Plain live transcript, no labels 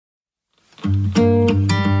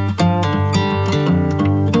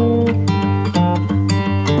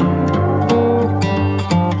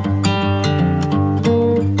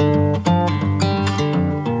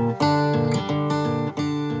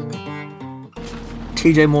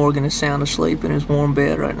TJ Morgan is sound asleep in his warm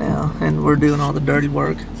bed right now, and we're doing all the dirty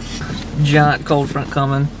work. Giant cold front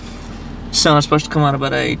coming. Sun's supposed to come out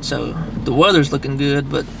about 8, so the weather's looking good,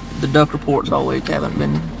 but the duck reports all week haven't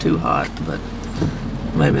been too hot, but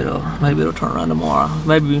maybe it'll turn around tomorrow.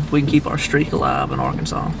 Maybe we can keep our streak alive in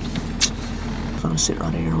Arkansas. I'm gonna sit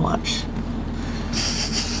right here and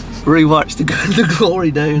rewatch the glory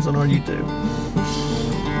days on our YouTube.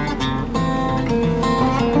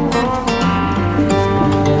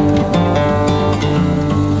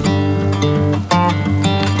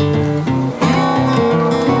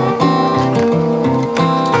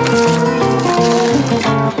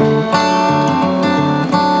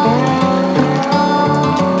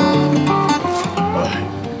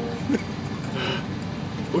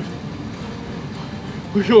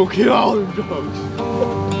 We gonna kill all them dogs.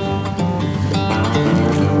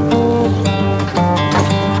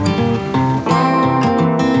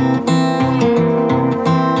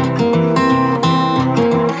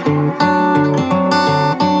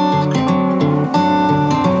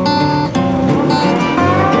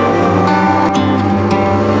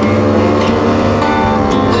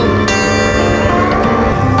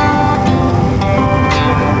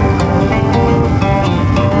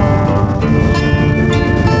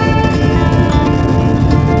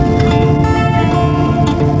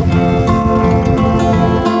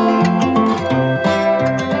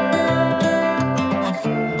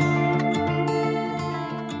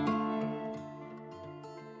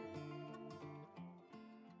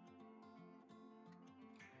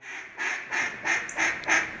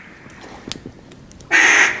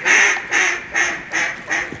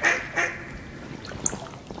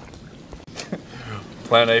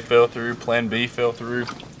 Plan A fell through, Plan B fell through.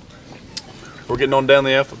 We're getting on down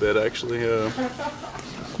the alphabet actually.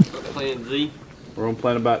 Plan Z. We're on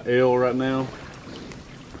plan about L right now.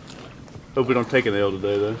 Hope we don't take an L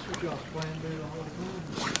today though.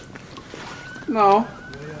 No.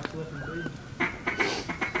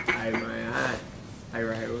 Hey man, I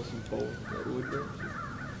right here with some poles.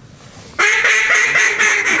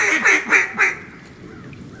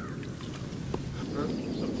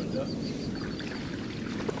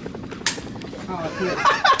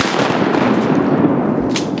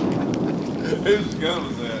 Whose gun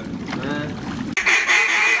was that?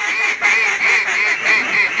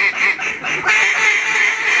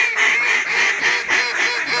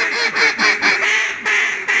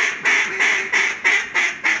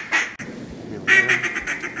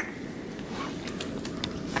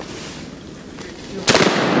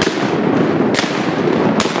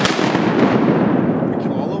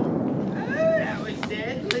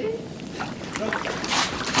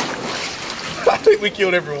 I think we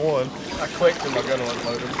killed every one. I clicked and my gun wasn't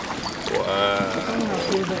loaded. Wow.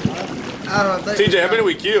 TJ, how many did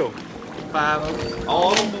we kill? 5 of them.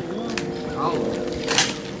 All of them? All of them.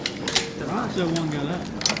 So one got out.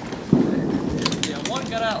 Yeah, one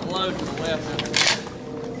got out low to the left.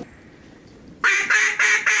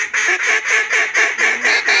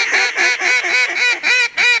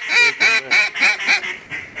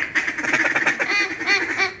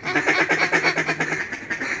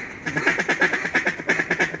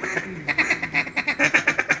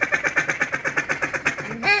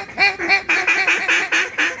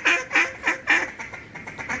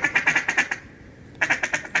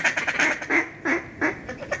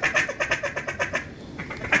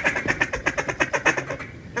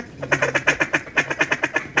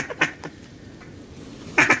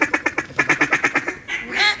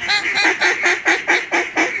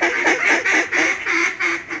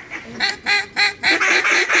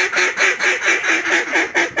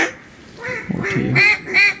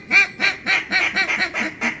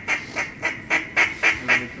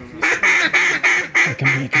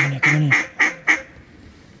 Come on in.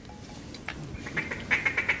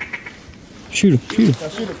 Shoot him. Shoot him.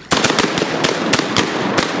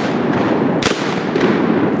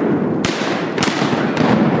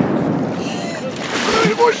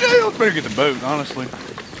 Let's better get the boat, honestly.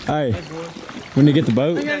 Hey, when you get the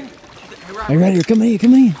boat? Hey, right here, come in.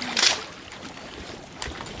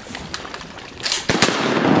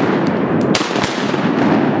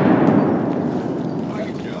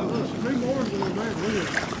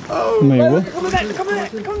 Oh, man, what?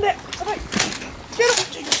 Come back.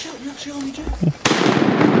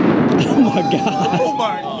 Oh my god. Oh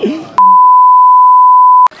my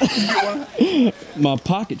god. My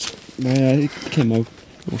pockets, man, it came over.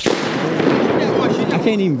 I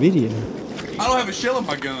can't even video. I don't have a shell in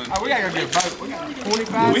my gun. Oh, we gotta go get a boat. We got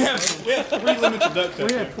 25. We have 3 limits of duck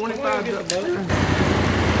tape. We have 25 duck boats.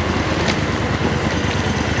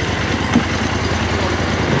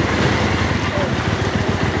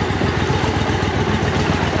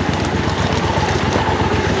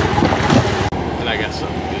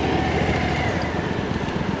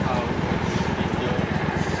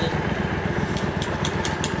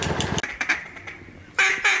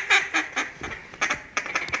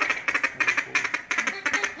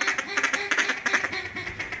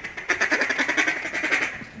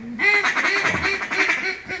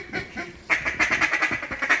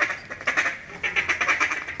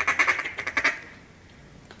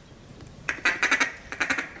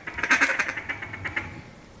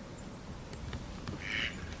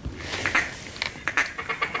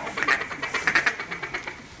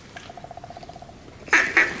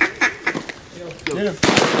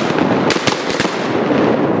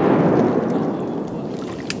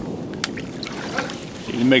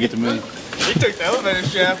 You didn't make it to me. He took the elevator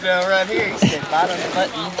shaft down right here. He said, bite on the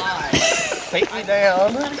button. Take me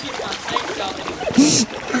down.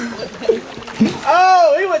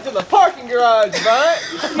 Oh, he went to the parking garage, right?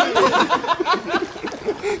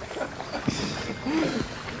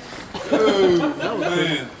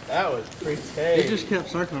 That was pretty He just kept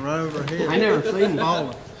circling right over here. I never seen him.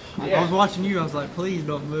 Falling. I was watching you. I was like, please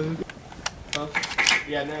don't move.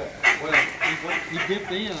 Yeah, no. Well, He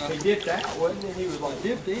dipped in. he dipped out, wasn't he? He was like,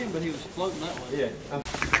 Dipped in, but he was floating that way. yeah.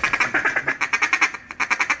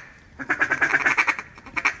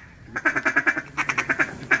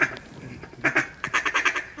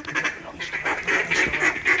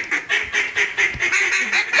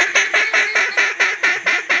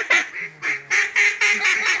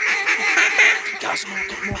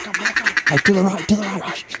 Hey, to the right, right above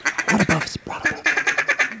us, right above us.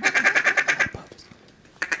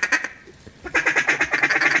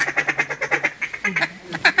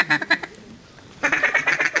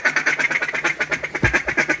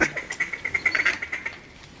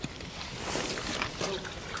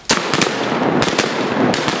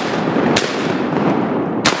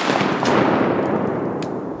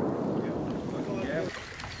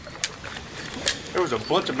 There was a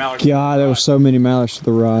bunch of mallards. God, there were so many mallards to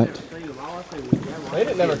the right. They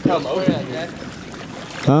didn't never come over that.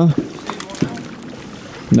 Huh?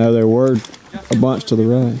 No, there were a bunch to the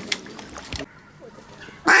right.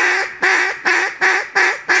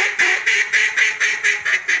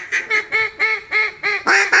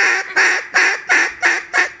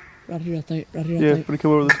 Right here, I think. Right here, I Yeah, think. when you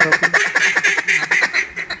come over this top.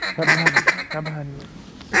 Right behind you.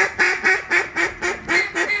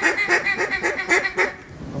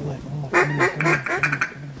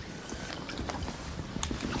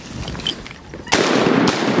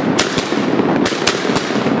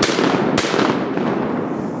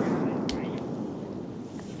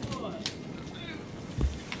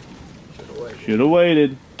 Should have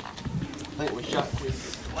waited. I think we shot too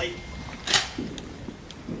late.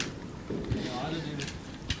 No, I didn't even.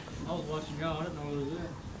 I was watching y'all. I didn't know what was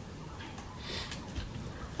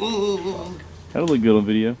there. That'll look good on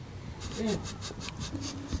video.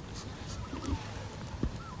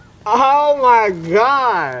 Oh my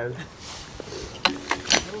God!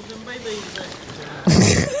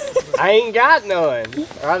 I ain't got none.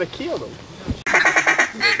 Or I'd have killed him.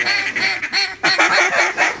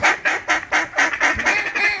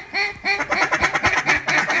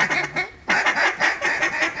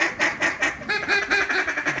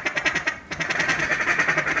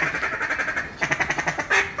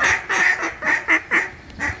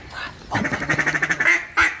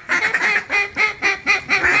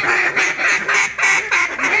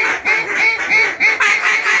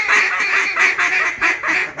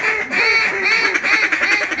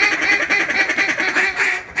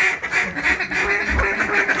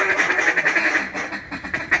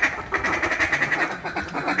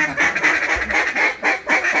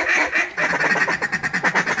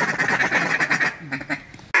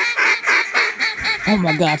 Oh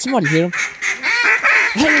my God, somebody hit him.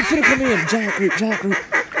 Hey, it's gonna come in. Giant group, giant group.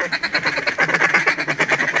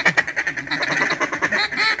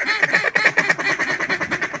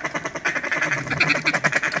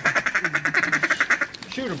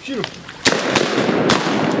 Shoot him, shoot him.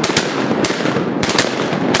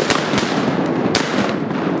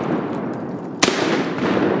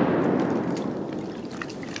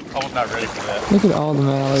 I was not ready for that. Look at all the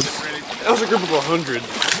mallards. That was a group of 100.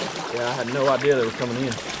 Yeah, I had no idea they were coming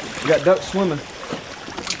in. We got ducks swimming.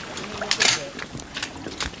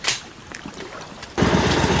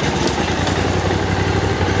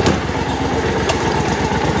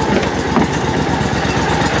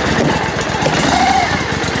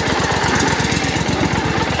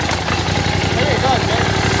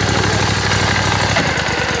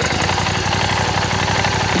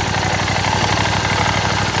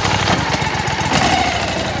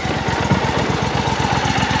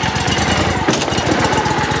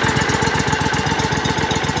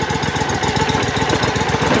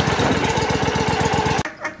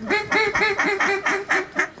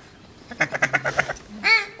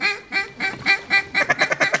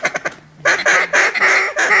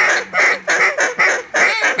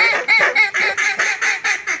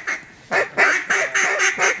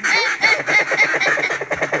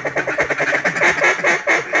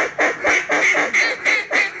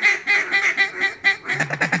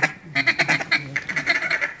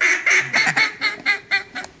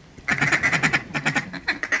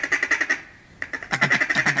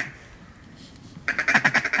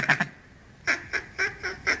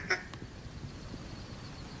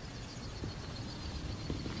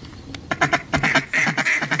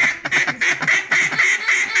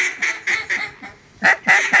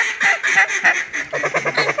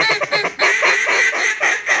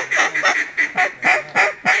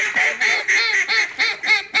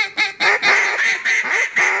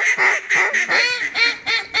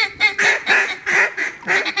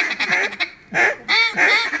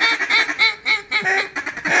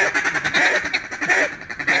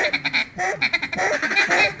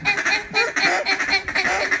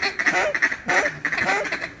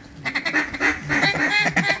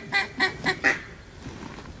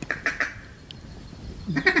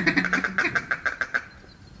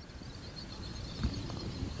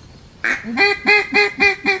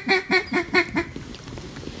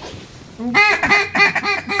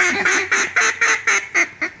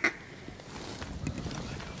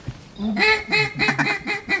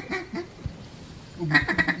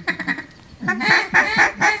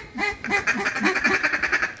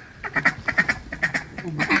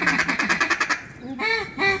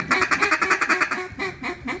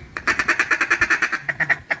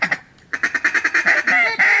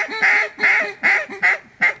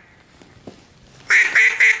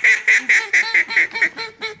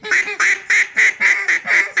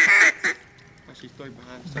 She's stuck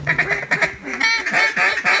behind.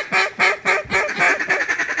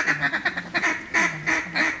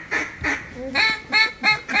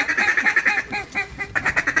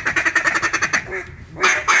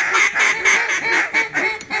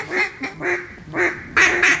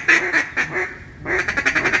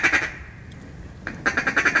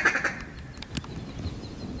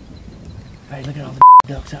 Hey, look at all the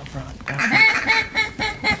ducks out front.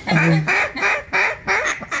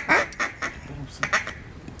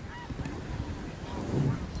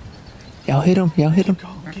 Y'all hit him. Y'all hit him.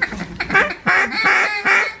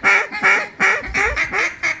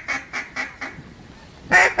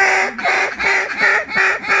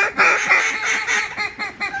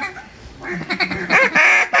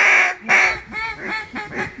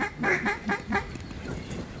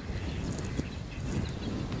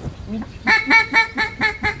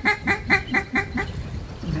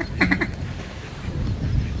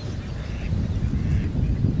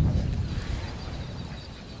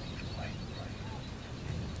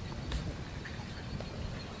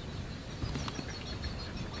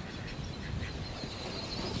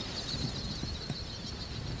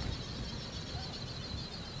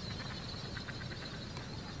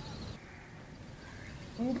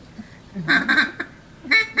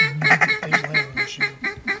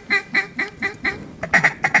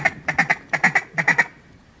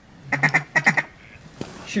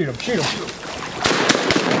 Shoot him, shoot him.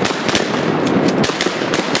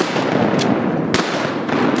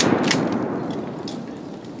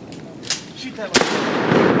 Shoot that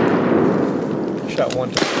one. Shot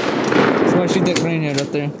one time. Somebody shoot that grenade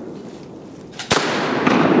right there.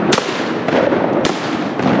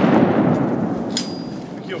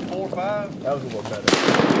 Killed 4 or 5. That was a little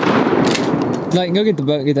better. Like, go get the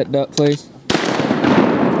bucket, get that duck, please.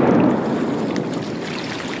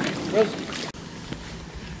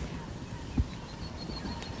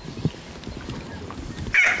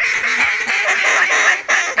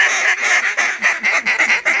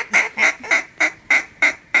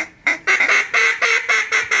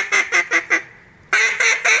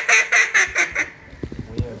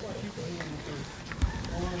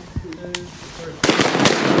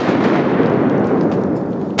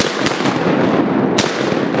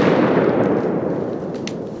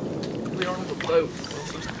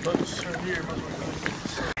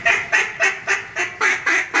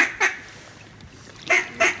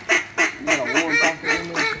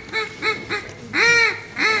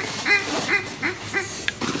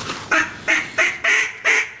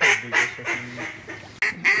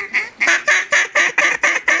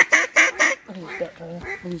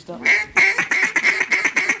 Please stop.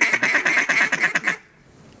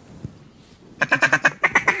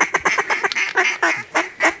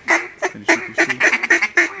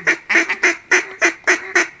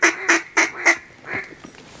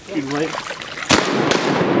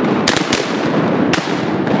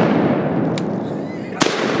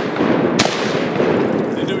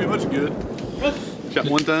 Didn't do me much good. Shot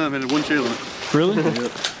one time, had one shell in it. Really?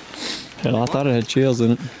 Yep. Hell, I thought it had shells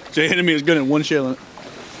in it. Jay handed me his gun and one shell in it.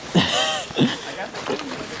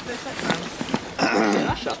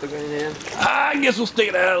 I shot the grenade in. I guess we'll stick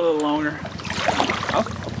it out a little longer. I'm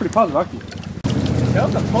pretty positive I could. Tell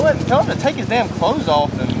him to pull it and tell him to take his damn clothes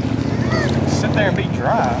off and sit there and be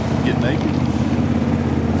dry. Get naked.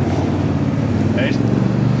 Hey,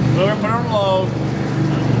 put her on the log.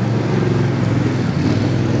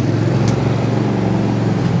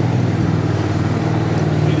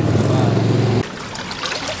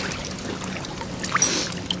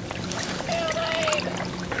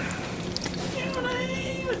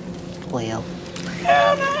 Well,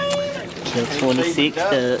 killed 26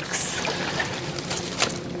 ducks.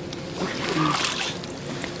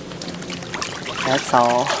 That's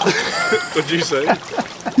all. What'd you say?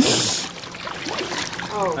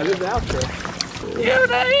 Oh, I did the outro. Your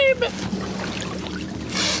name!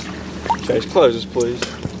 Chase, close this, please.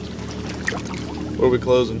 What are we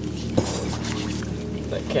closing?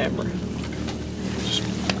 That camera.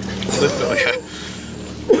 Just lift it.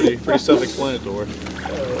 Yeah. Pretty self-explanatory.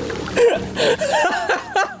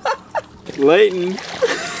 Layton.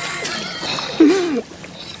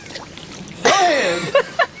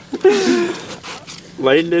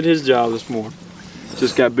 Layton did his job this morning.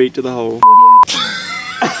 Just got beat to the hole.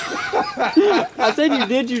 I said you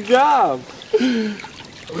did your job.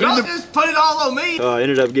 Y'all just put it all on me.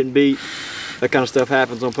 Ended up getting beat. That kind of stuff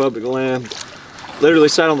happens on public land. Literally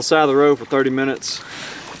sat on the side of the road for 30 minutes.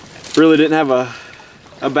 Really didn't have a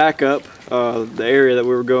backup. The area that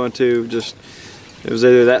we were going to, just it was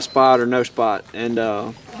either that spot or no spot. And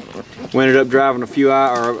we ended up driving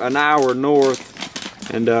an hour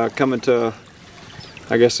north and coming to,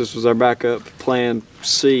 I guess this was our backup, plan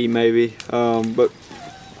C maybe. But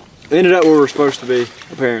ended up where we were supposed to be.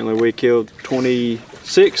 Apparently we killed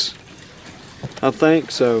 26, I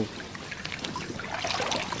think, so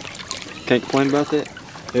can't complain about that.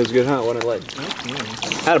 It was a good hunt, wasn't it, Layton?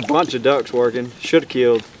 Had a bunch of ducks working. Should have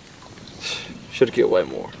killed way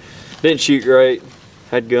more. Didn't shoot great.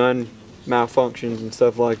 Had gun malfunctions and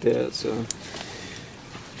stuff like that. So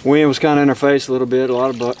wind was kind of in our face a little bit. A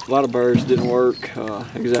lot of birds didn't work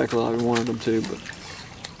exactly like we wanted them to, but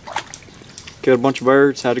killed a bunch of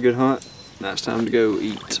birds. Had a good hunt. Now it's time to go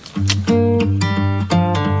eat.